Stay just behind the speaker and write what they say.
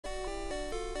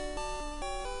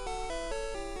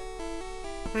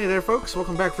Hey there folks,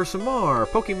 welcome back for some more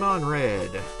Pokemon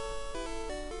Red.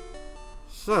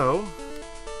 So,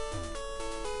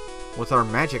 with our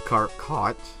Magikarp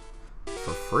caught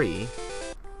for free,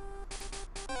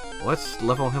 let's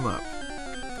level him up.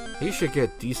 He should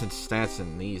get decent stats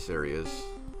in these areas.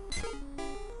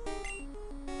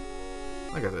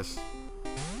 Look at this.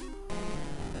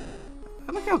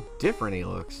 And look how different he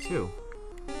looks too.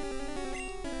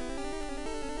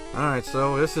 Alright,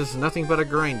 so this is nothing but a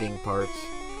grinding part.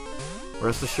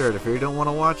 Rest assured, if you don't want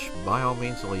to watch, by all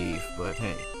means leave. But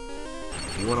hey,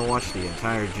 if you want to watch the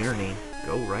entire journey,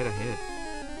 go right ahead.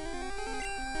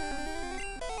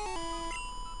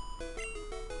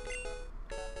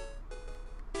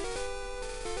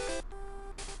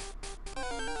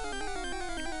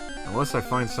 Unless I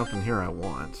find something here I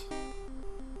want.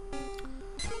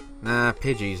 Nah,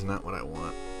 Pidgey's not what I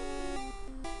want.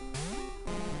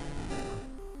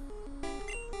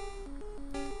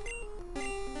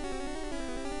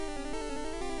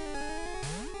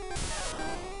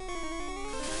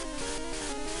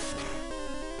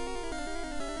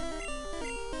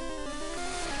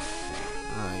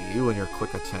 You and your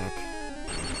quick attack.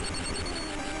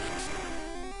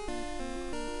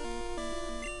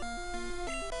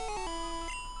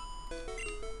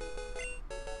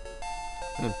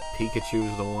 And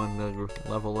Pikachu's the one to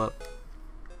level up.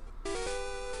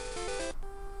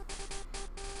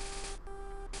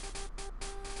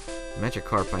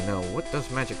 Magikarp, I know. What does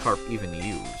Magikarp even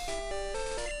use?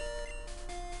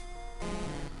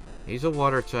 He's a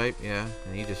water type, yeah,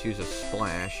 and he just uses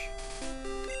Splash.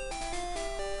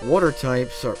 Water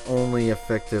types are only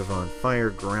effective on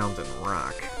fire, ground, and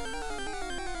rock.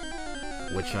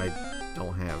 Which I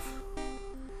don't have.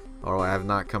 Or I have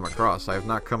not come across. I have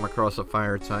not come across a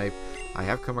fire type. I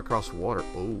have come across water.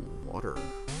 Oh, water.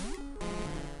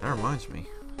 That reminds me.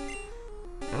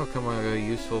 That'll come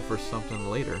useful for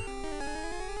something later.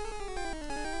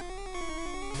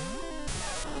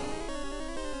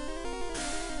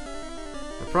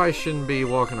 Probably shouldn't be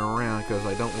walking around because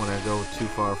I don't want to go too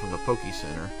far from the Poke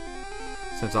Center,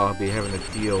 since I'll be having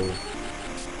to deal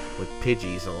with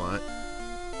Pidgeys a lot.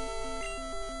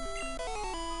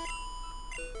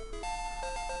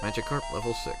 Magikarp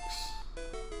level 6.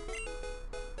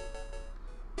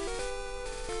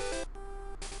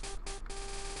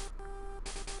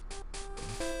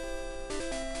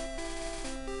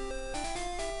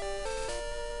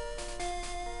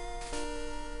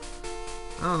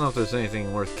 I don't know if there's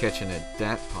anything worth catching at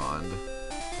that pond.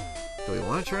 Do we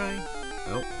want to try?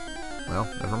 Nope. Well,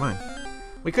 never mind.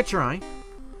 We could try.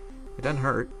 It doesn't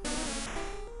hurt.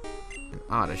 And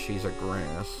Oddish, she's a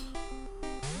grass.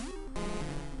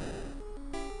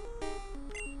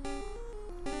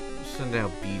 Send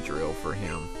out Beedrill for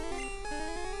him.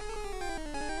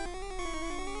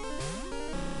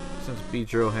 Since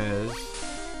Beedrill has...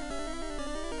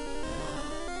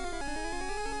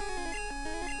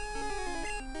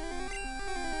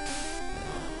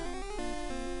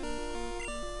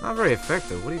 not very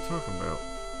effective. What are you talking about?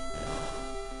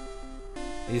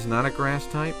 He's not a grass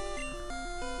type?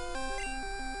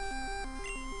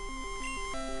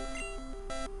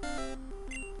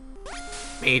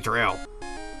 Beedrill!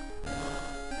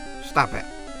 Stop it!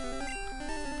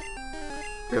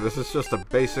 Okay, this is just a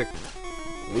basic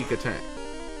weak attack.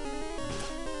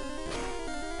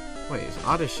 Wait, is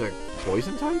Oddish a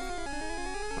poison type?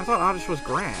 I thought Oddish was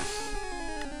grass.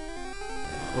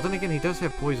 Well, then again, he does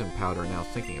have poison powder now,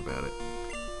 thinking about it.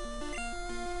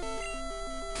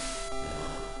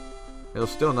 It'll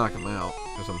still knock him out,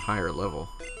 because I'm higher level.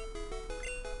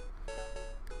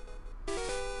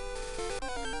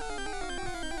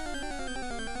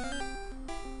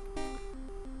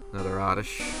 Another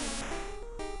Oddish.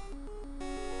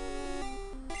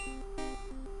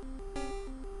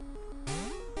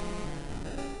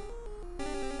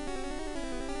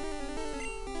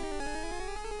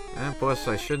 And plus,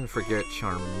 I shouldn't forget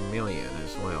Charmeleon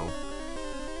as well.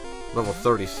 Level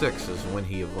 36 is when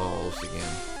he evolves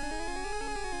again.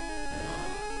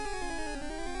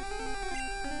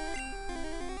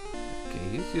 Okay,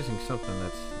 he's using something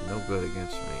that's no good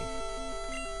against me.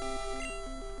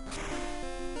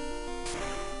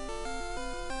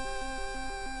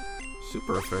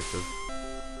 Super effective.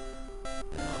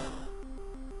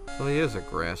 So he is a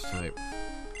grass type.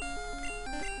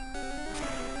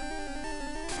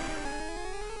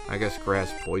 I guess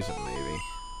grass poison, maybe.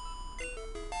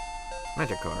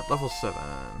 Magikarp, level 7.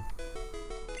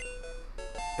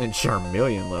 And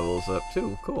Charmeleon levels up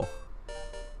too, cool.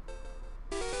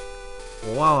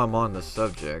 Well, while I'm on the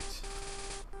subject,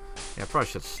 yeah, I probably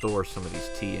should store some of these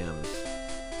TMs.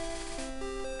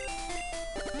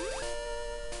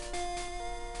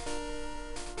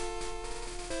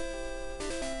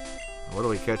 What are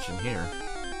we catching here?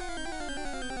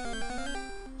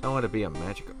 Don't want it to be a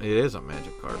magic. It is a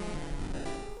Magikarp.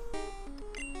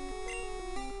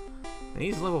 And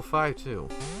he's level 5 too.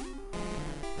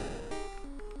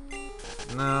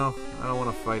 No, I don't want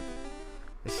to fight.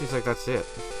 It seems like that's it.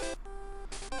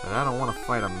 But I don't want to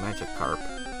fight a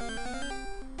Magikarp.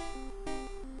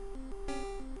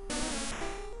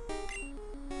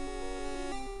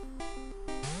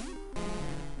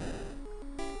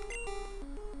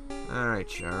 Alright,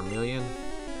 Charmeleon.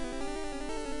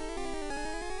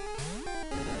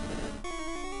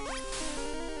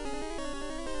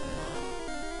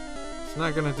 It's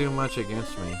not gonna do much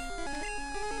against me.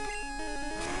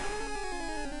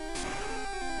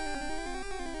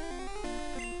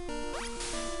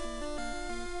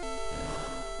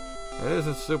 It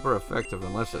isn't super effective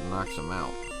unless it knocks him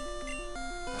out.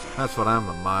 That's what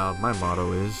my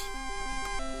motto is.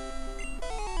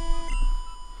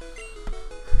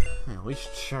 At least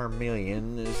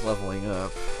Charmeleon is leveling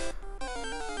up.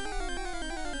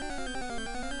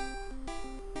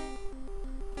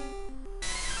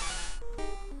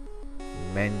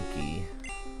 Mankey.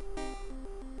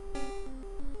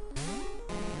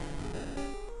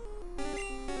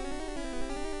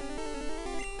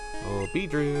 Oh,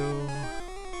 Beedrill.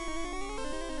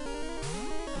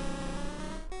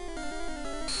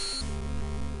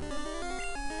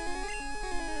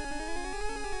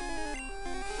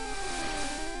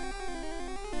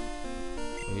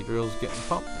 Beedrill's getting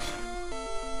pumped.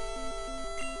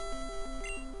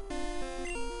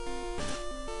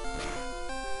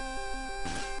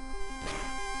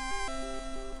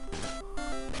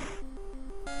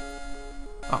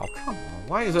 Oh, come on.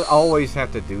 Why does it always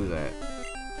have to do that?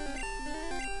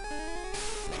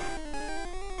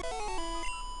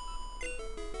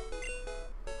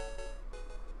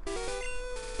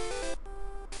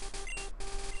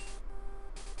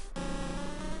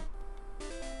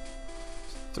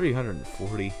 It's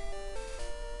 340.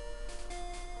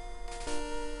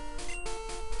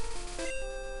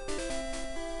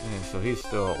 Yeah, so he's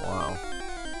still a while.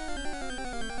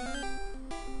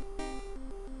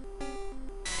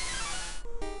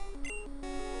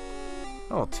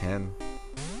 Oh, 10.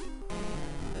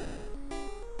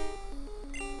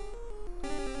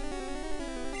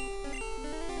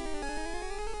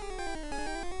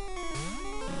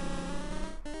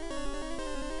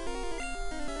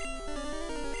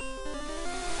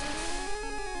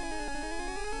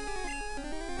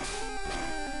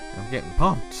 I'm getting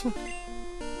pumped.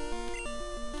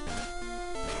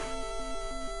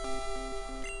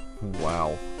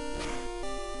 Wow.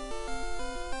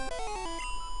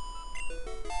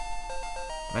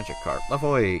 Magikarp,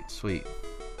 level 8, sweet.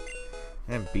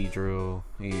 And Beedrill,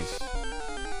 he's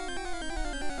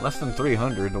less than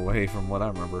 300 away from what I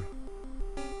remember.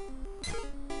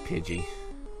 Pidgey.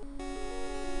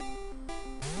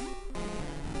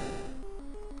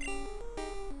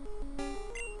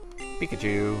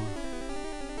 Pikachu.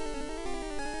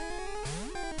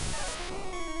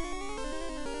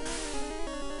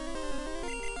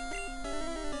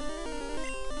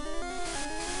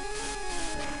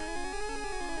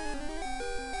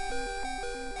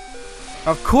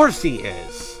 Of course he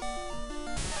is!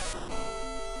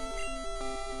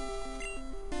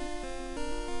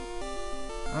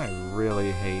 I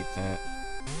really hate that.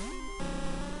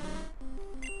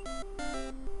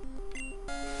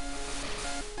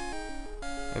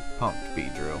 It pumped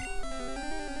Beedrill.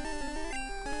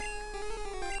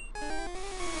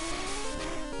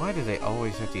 Why do they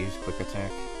always have to use quick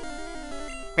attack?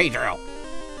 Beedrill!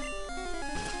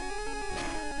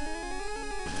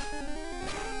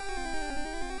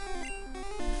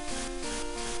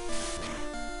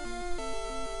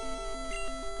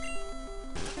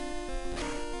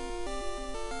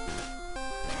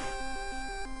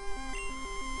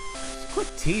 Quit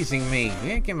teasing me. You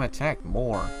can't get him attacked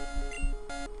more.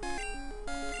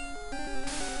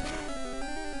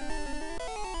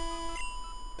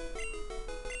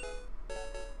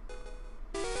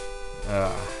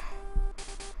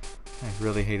 I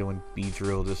really hate it when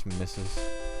Beedrill just misses.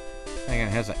 Hang on,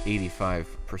 it has an 85%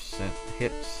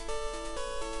 hits.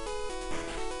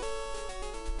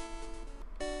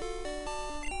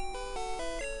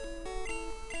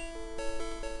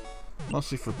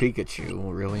 Mostly for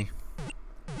Pikachu, really.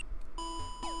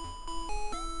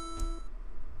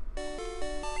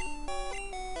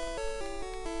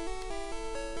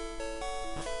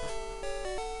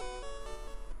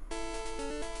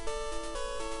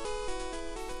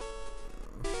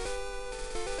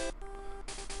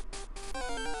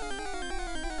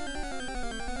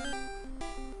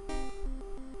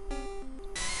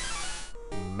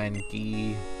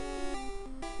 Mankey.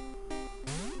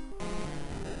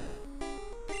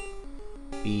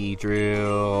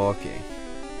 Beedrill. Okay.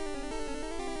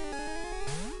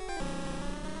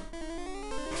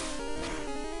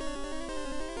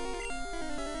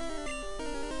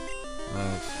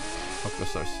 Let's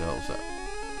focus ourselves up.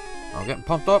 I'm getting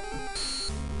pumped up.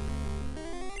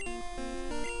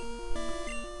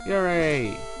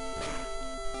 Yay!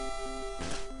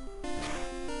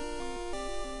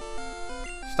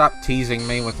 Stop teasing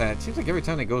me with that. It seems like every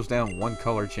time it goes down one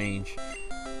color change,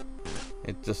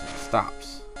 it just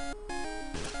stops.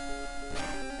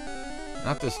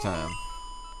 Not this time.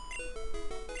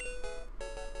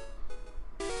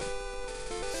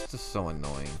 It's just so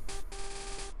annoying.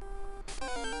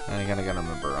 And again, I gotta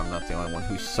remember, I'm not the only one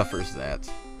who suffers that.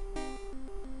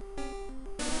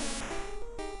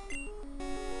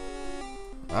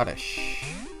 Oddish.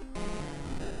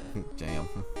 Damn.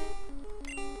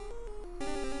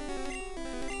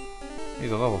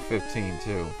 He's a level 15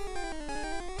 too.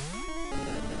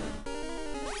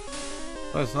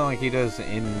 But it's not like he does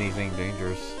anything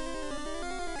dangerous.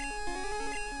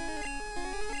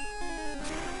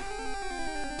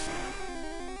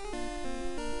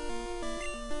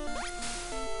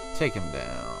 Take him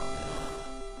down.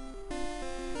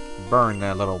 Burn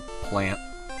that little plant.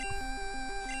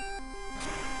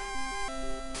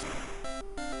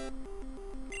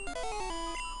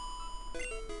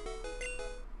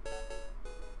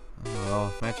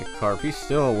 Well, Magikarp, he's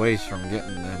still a ways from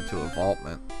getting into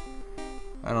evolvement.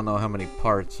 I don't know how many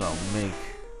parts I'll make.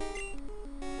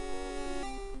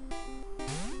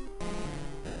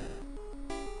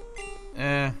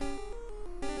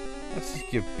 Let's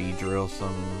just give Beedrill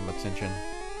some attention.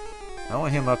 I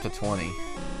want him up to 20.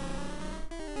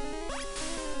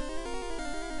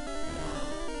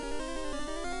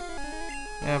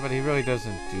 Yeah, but he really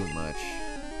doesn't do much.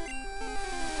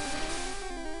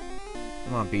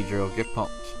 Come on, Beedrill, get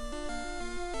pumped.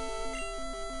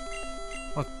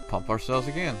 Let's pump ourselves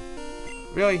again.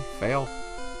 Really? Fail?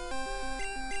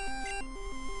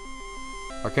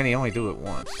 Or can he only do it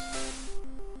once?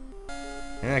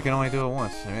 Maybe I can only do it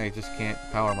once. Maybe I just can't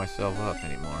power myself up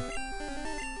anymore.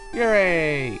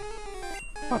 Yay!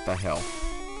 What the hell?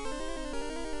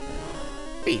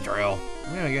 Beedrill!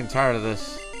 I'm really getting tired of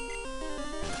this.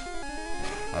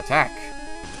 Attack!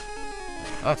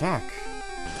 Attack!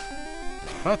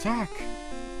 Attack!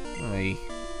 Aye.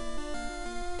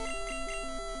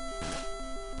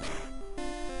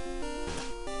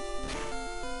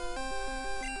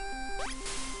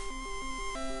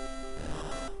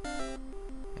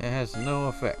 It has no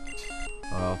effect.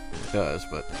 Well, it does,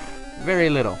 but very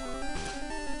little.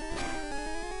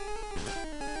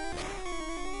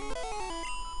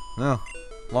 No,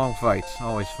 long fights,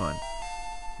 always fun.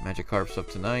 Magikarp's up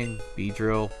to 9.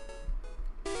 Beedrill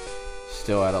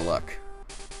still out of luck.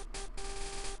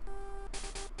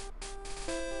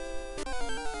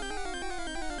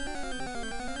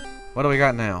 What do we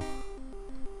got now?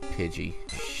 Pidgey.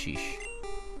 Sheesh.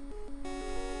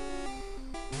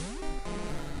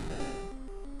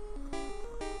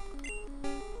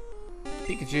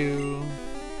 Pikachu.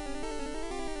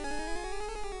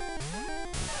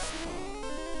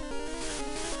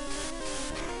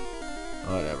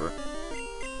 Whatever.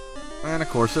 And of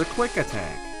course a quick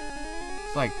attack.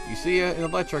 It's like, you see an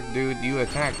electric dude, you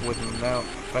attack with him without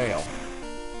fail.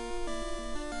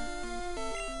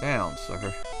 Down,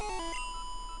 sucker.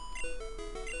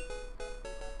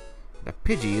 The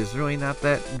Pidgey is really not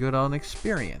that good on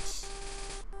experience.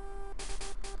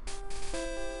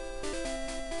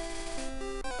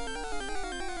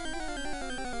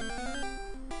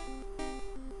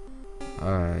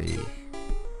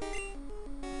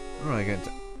 What do I get?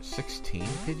 16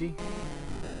 Pidgey?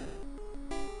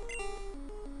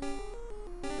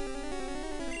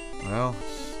 Well,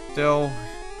 still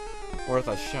worth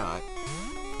a shot.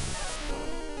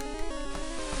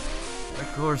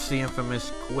 Of course, the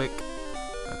infamous quick.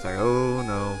 That's like, oh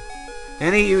no.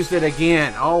 And he used it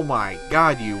again. Oh my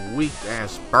god, you weak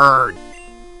ass bird.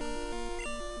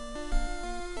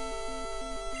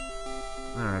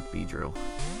 Alright, Beedrill.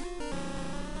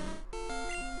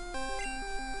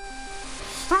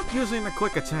 Stop using the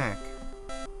quick attack.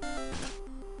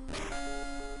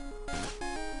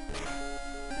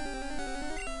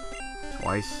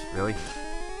 Twice? Really?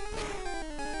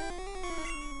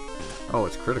 Oh,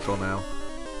 it's critical now.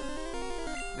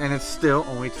 And it's still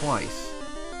only twice.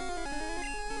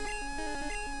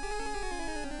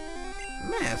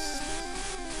 Miss.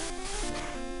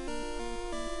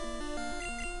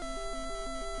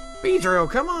 Beedrill,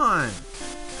 come on!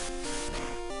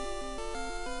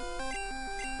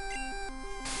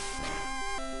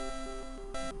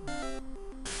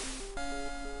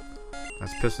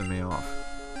 That's pissing me off.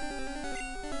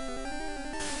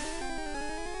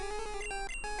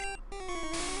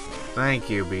 Thank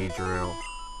you, Beedrill.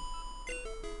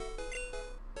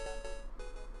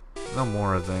 No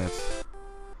more of that.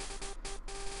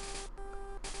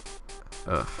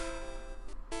 Ugh.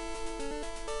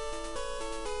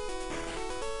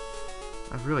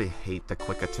 I really hate the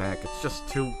quick attack. It's just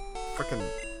too freaking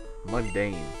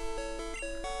mundane.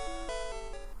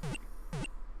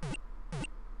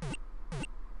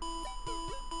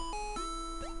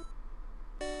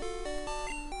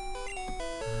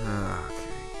 Okay.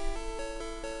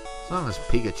 As long as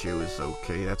Pikachu is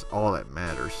okay, that's all that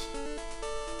matters.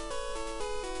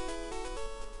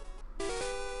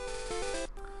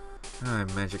 Alright,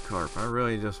 Magikarp. I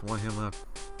really just want him up.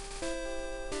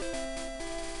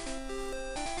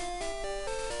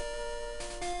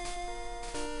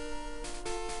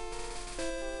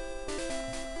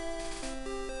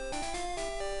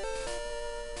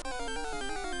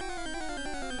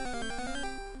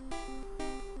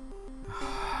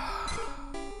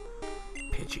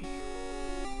 Pidgey.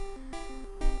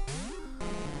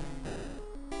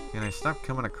 Can I stop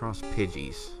coming across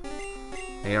Pidgeys?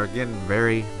 They are getting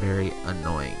very, very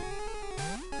annoying.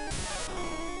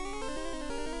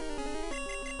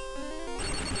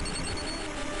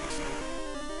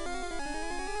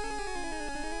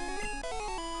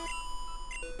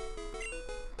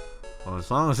 Well, as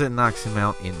long as it knocks him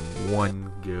out in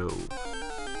one go.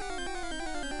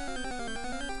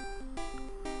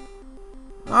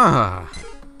 Ah!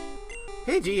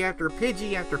 Pidgey after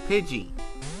Pidgey after Pidgey.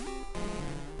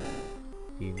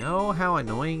 You know how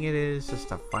annoying it is just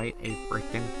to fight a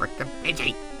frickin'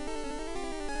 Pidgey?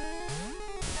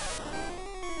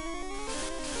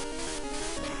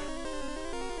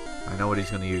 I know what he's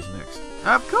gonna use next.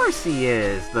 Of course he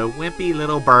is! The wimpy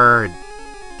little bird!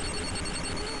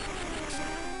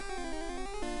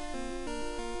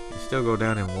 You still go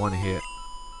down in one hit.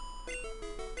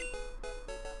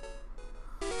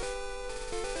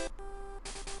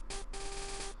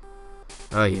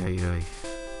 Ay, ay, ay.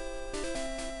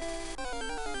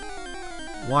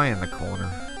 Why in the corner?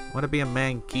 Want to be a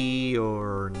Mankey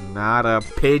or not a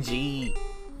Pidgey?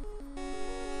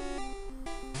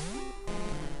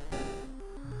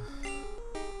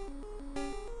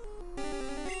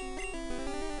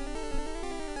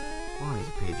 Why is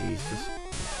Pidgeys just...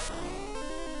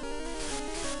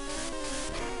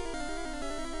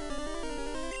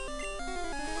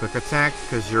 Quick attack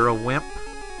because you're a wimp?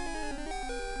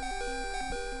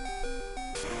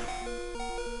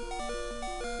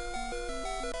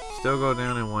 Still go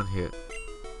down in one hit.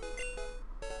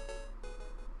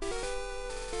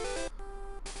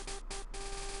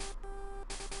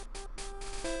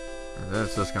 And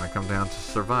that's just gonna come down to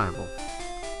survival.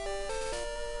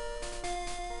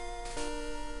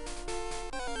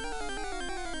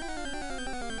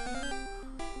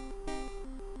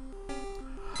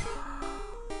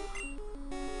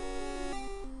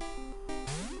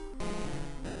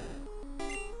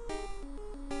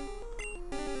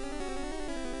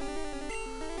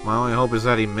 My only hope is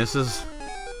that he misses.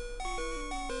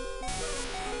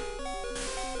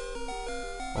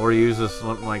 Or he uses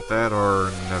something like that,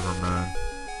 or never mind.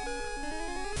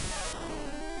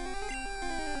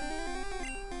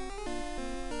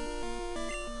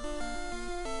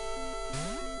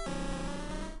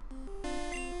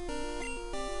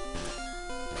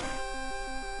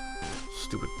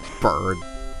 Stupid bird.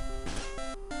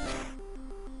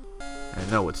 I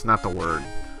know, it's not the word.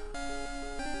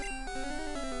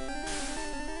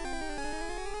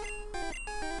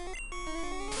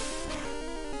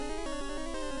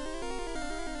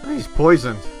 He's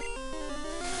poisoned.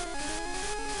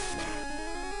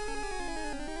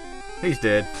 He's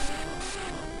dead.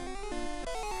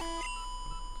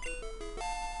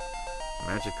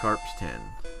 Magikarp's 10.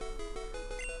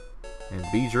 And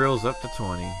Beedrill's up to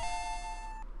 20.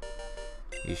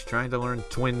 He's trying to learn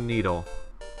Twin Needle.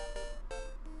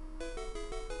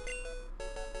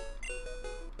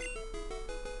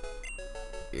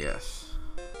 Yes.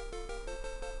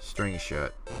 String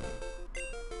Shot.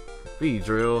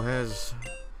 Beedrill has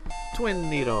Twin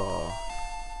Needle.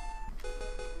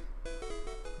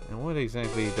 And what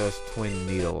exactly does Twin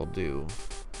Needle do?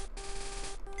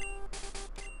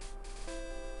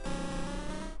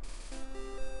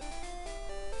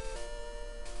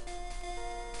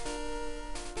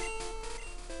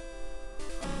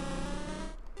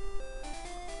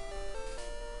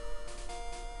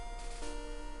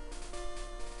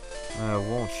 It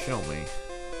won't show me.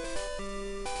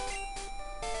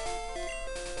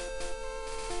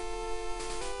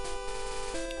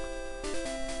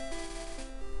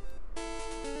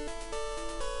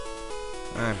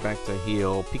 Alright, back to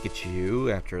heal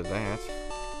Pikachu after that.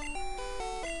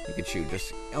 Pikachu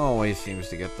just always seems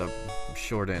to get the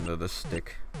short end of the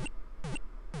stick.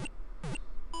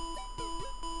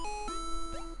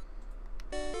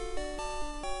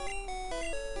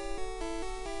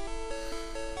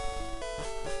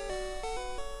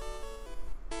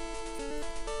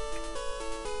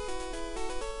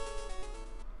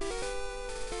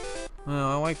 Well,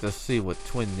 I like to see what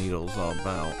Twin Needle's all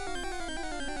about.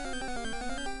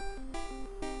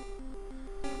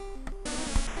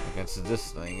 Against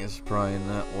this thing is probably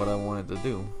not what I wanted to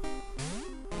do.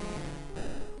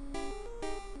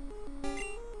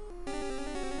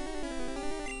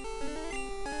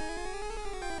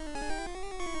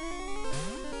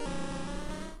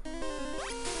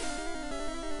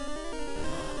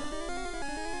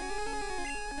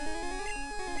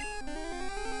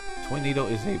 Twin Needle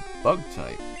is a bug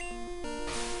type.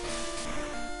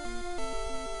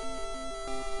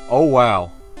 Oh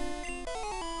wow.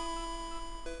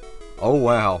 Oh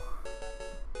wow.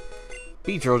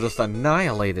 Beedrill just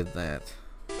annihilated that.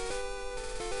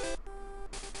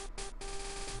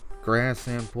 Grass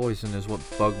and poison is what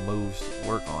bug moves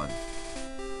work on.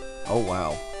 Oh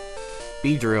wow.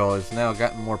 Beedrill has now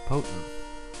gotten more potent.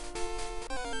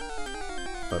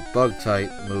 But bug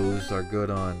type moves are good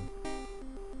on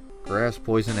grass,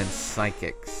 poison, and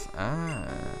psychics. Ah.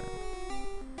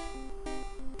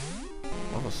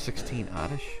 Level 16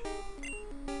 Oddish?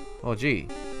 Oh gee.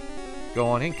 Go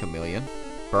on in, Chameleon.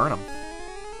 Burn him.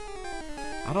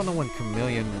 I don't know when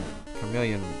Chameleon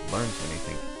learns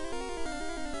anything.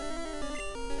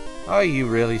 Are you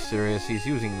really serious? He's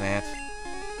using that.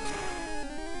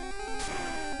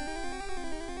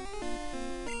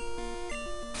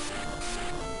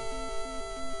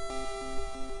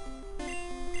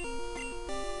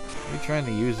 Are you trying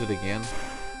to use it again?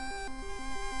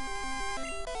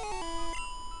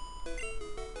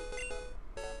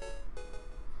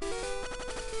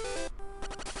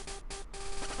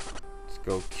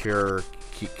 Go cure,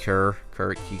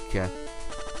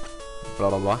 blah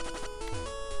blah blah.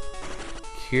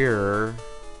 Cure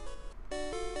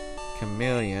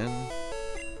Chameleon,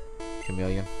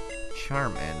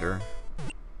 Charmander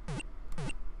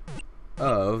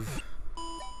of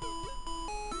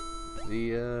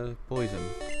the poison.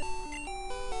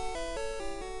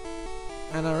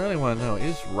 And I really want to know,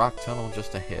 is Rock Tunnel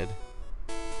just ahead?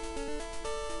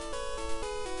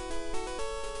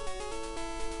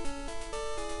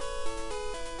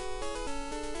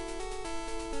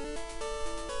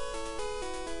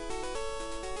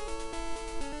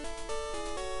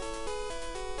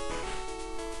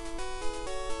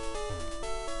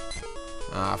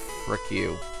 Ah, frick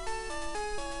you.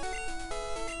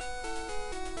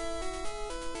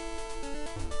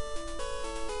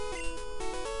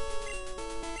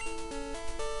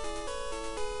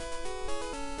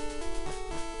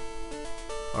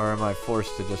 Or am I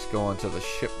forced to just go onto the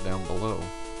ship down below?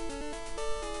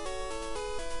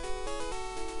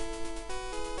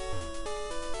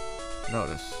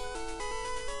 Notice.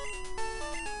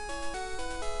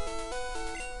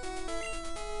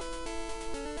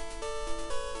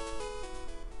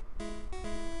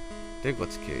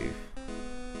 Diglett's Cave.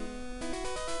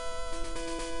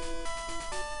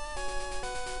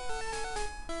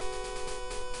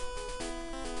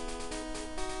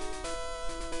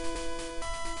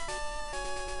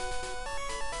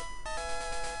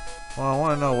 Well, I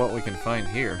want to know what we can find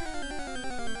here.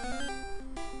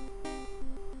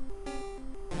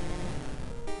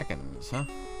 Ekans, huh?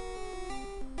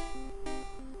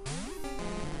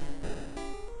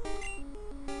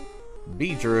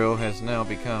 Beedrill has now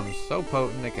become so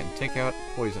potent it can take out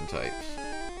poison types.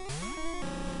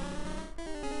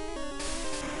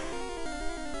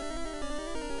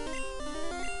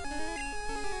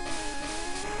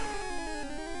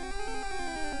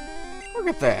 Look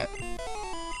at that!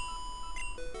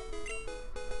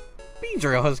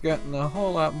 Beedrill has gotten a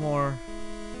whole lot more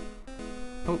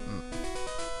potent.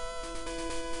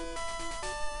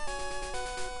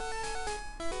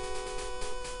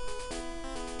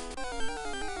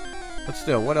 But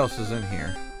still, what else is in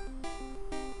here?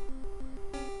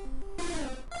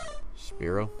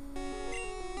 Spearow?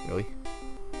 Really?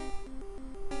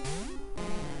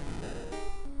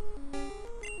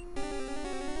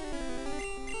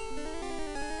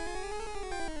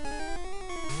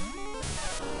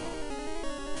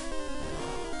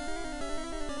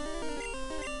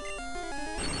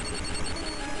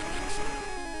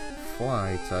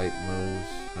 Fly type moves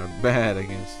are bad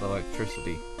against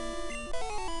electricity.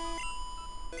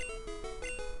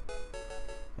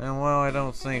 And while I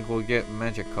don't think we'll get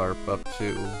Magikarp up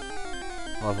to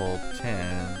level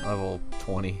 10, level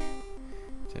 20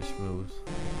 to moves.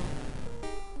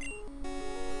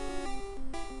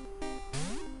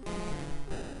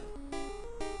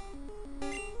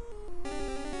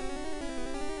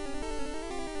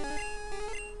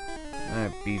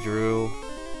 Beedrill.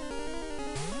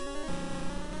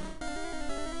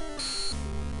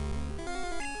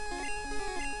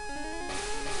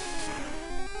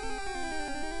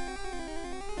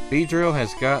 Beedrill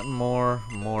has gotten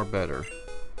more better.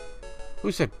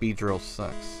 Who said Beedrill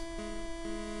sucks?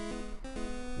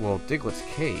 Well, Diglett's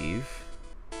Cave.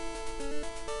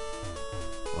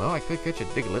 Well, I could catch a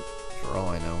Diglett, for all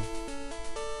I know.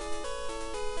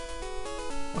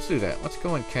 Let's do that. Let's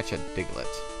go and catch a Diglett.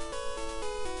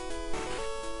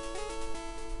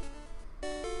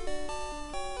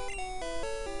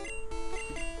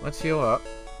 Let's heal up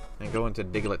and go into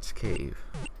Diglett's Cave.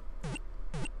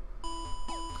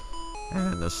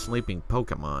 And the sleeping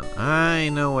Pokemon. I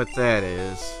know what that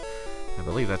is. I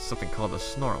believe that's something called a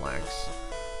Snorlax.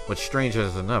 Which, strange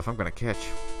as enough, I'm gonna catch.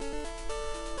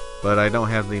 But I don't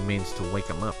have the means to wake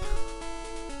him up.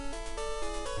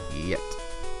 Yet.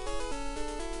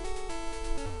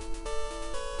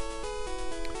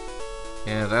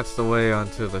 Yeah, that's the way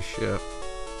onto the ship,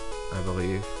 I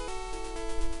believe.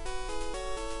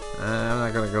 I'm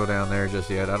not gonna go down there just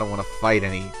yet. I don't want to fight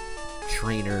any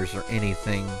trainers or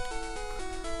anything.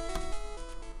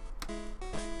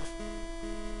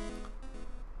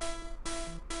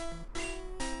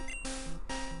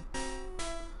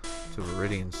 To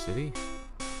Viridian City?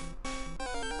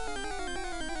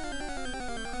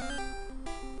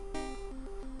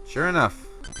 Sure enough.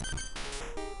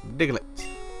 Diglett.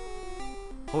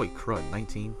 Holy crud,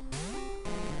 19.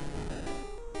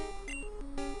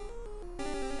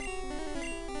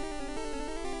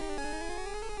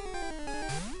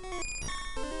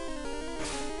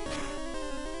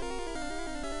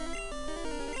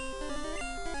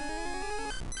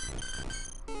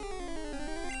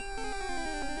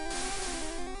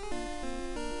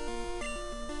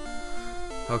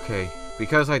 Okay,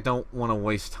 because I don't want to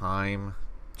waste time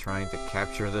trying to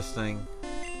capture this thing.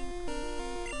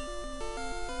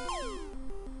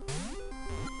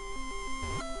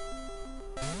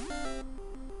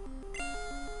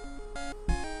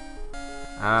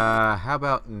 How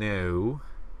about no?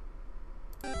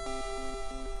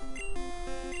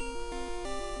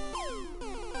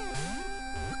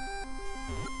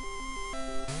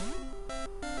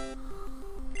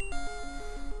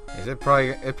 It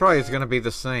probably is going to be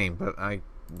the same, but I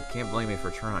can't blame me for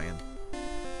trying.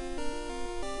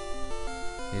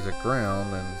 He's a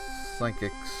ground, and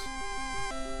psychics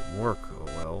work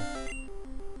well.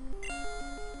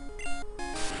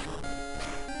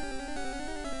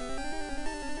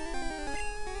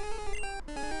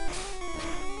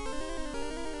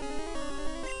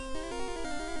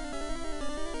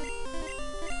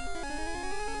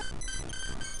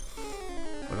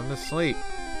 Put him to sleep.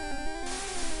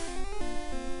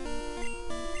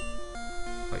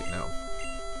 Wait, no.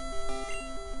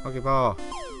 Pokeball.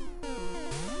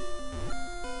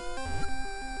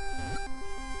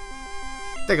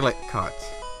 Diglett caught.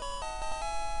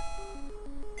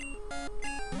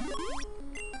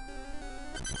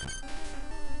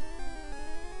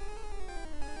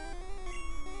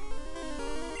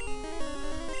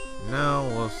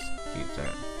 No, we'll keep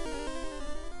that.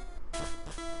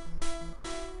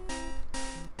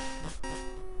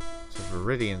 It's a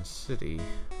Viridian City.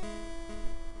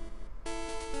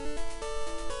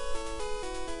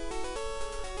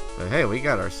 But hey, we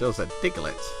got ourselves a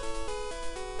Diglett.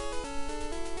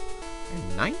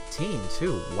 And 19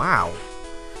 too, wow.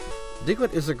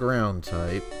 Diglett is a ground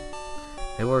type.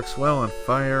 It works well on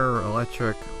fire,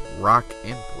 electric, rock,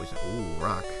 and poison. Ooh,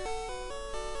 rock.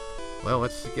 Well,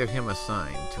 let's give him a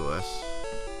sign to us.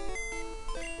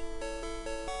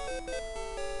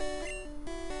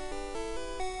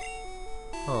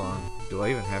 Hold on, do I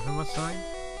even have him assigned?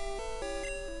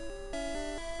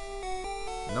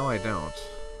 No, I don't.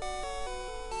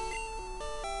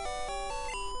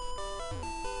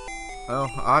 Oh,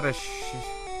 Oddish.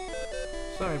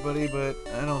 Sorry, buddy, but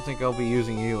I don't think I'll be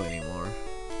using you anymore.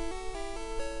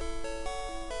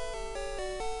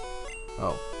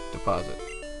 Oh, deposit.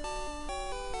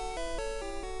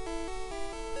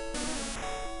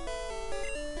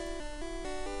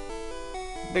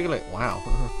 Diglett, wow.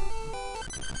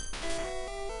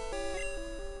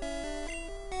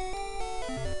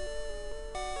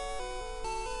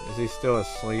 Is he still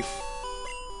asleep?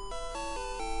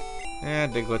 Yeah,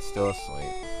 Diglett's still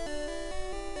asleep.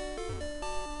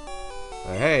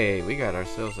 But hey, we got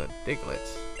ourselves a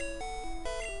Diglett.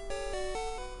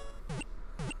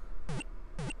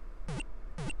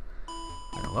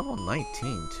 And level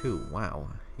 19 too, wow.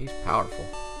 He's powerful.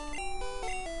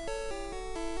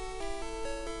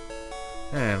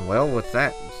 And well, with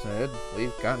that said,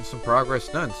 we've gotten some progress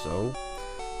done, so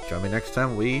join me next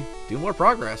time we do more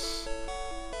progress.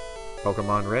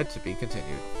 Pokemon Red to be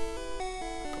continued.